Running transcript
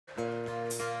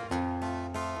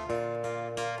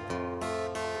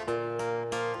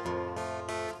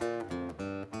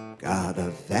a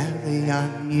very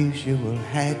unusual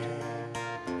head.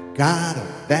 Got a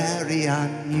very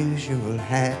unusual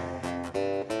head.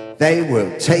 They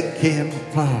will take him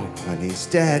apart when he's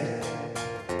dead.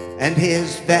 And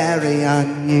his very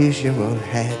unusual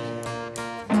head.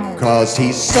 'Cause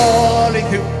he's soaring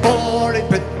through boring,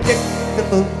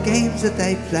 predictable games that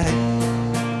they play,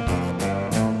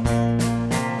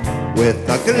 with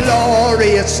a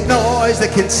glorious noise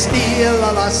that can steal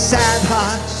all our sad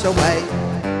hearts away.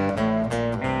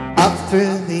 Up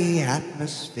through the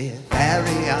atmosphere,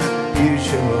 very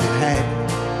unusual head.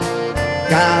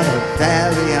 Got a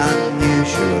very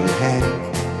unusual head.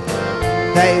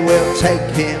 They will take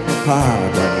him apart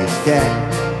when he's dead.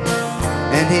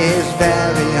 And his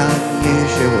very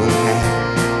unusual head.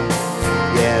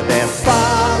 Yeah, they're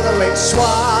following,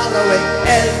 swallowing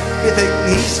everything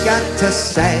he's got to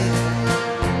say.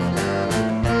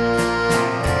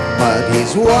 But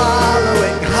he's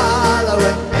wallowing,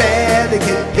 hollowing, barely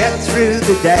can get through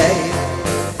the day.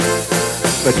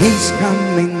 But he's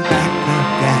coming back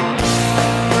again.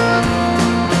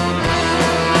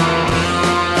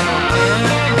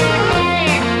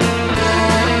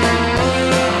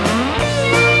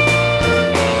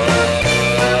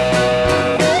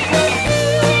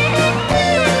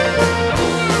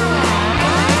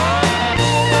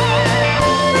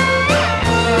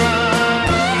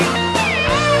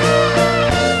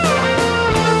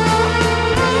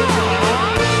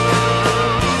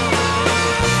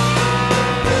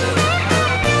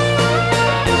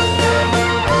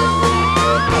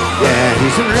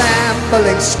 He's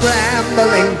rambling,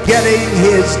 scrambling, getting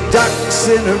his ducks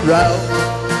in a row.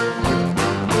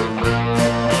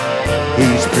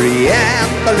 He's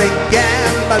preambling,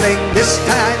 gambling, this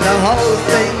time the whole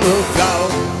thing will go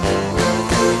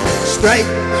straight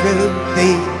through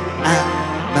the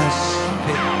atmosphere.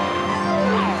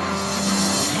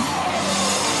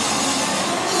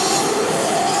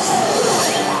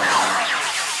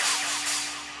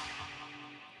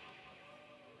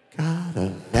 Got a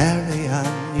very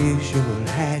unusual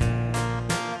head.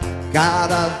 Got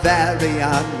a very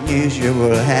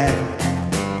unusual head.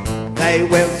 They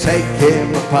will take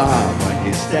him apart when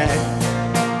he's dead.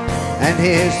 And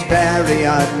his very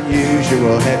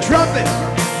unusual head. Trumpet!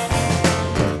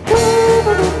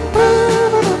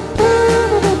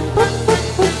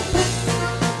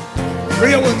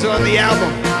 Real ones on the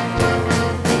album.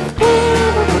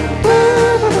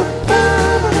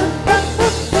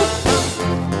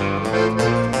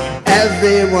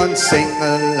 Everyone sing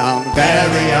along,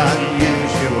 very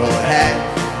unusual head.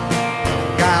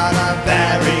 Got a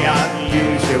very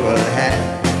unusual head.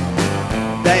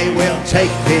 They will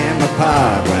take him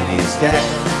apart when he's dead.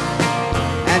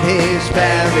 And his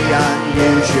very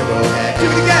unusual head. Do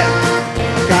it again!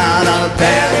 Got a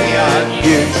very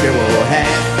unusual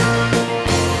head.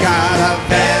 Got a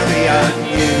very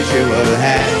unusual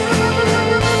head.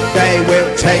 They will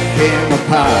take him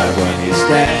apart when he's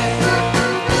dead.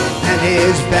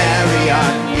 His very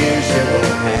unusual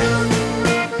head.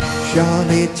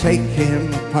 Surely take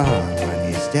him apart when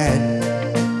he's dead.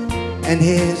 And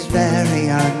his very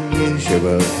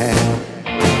unusual head.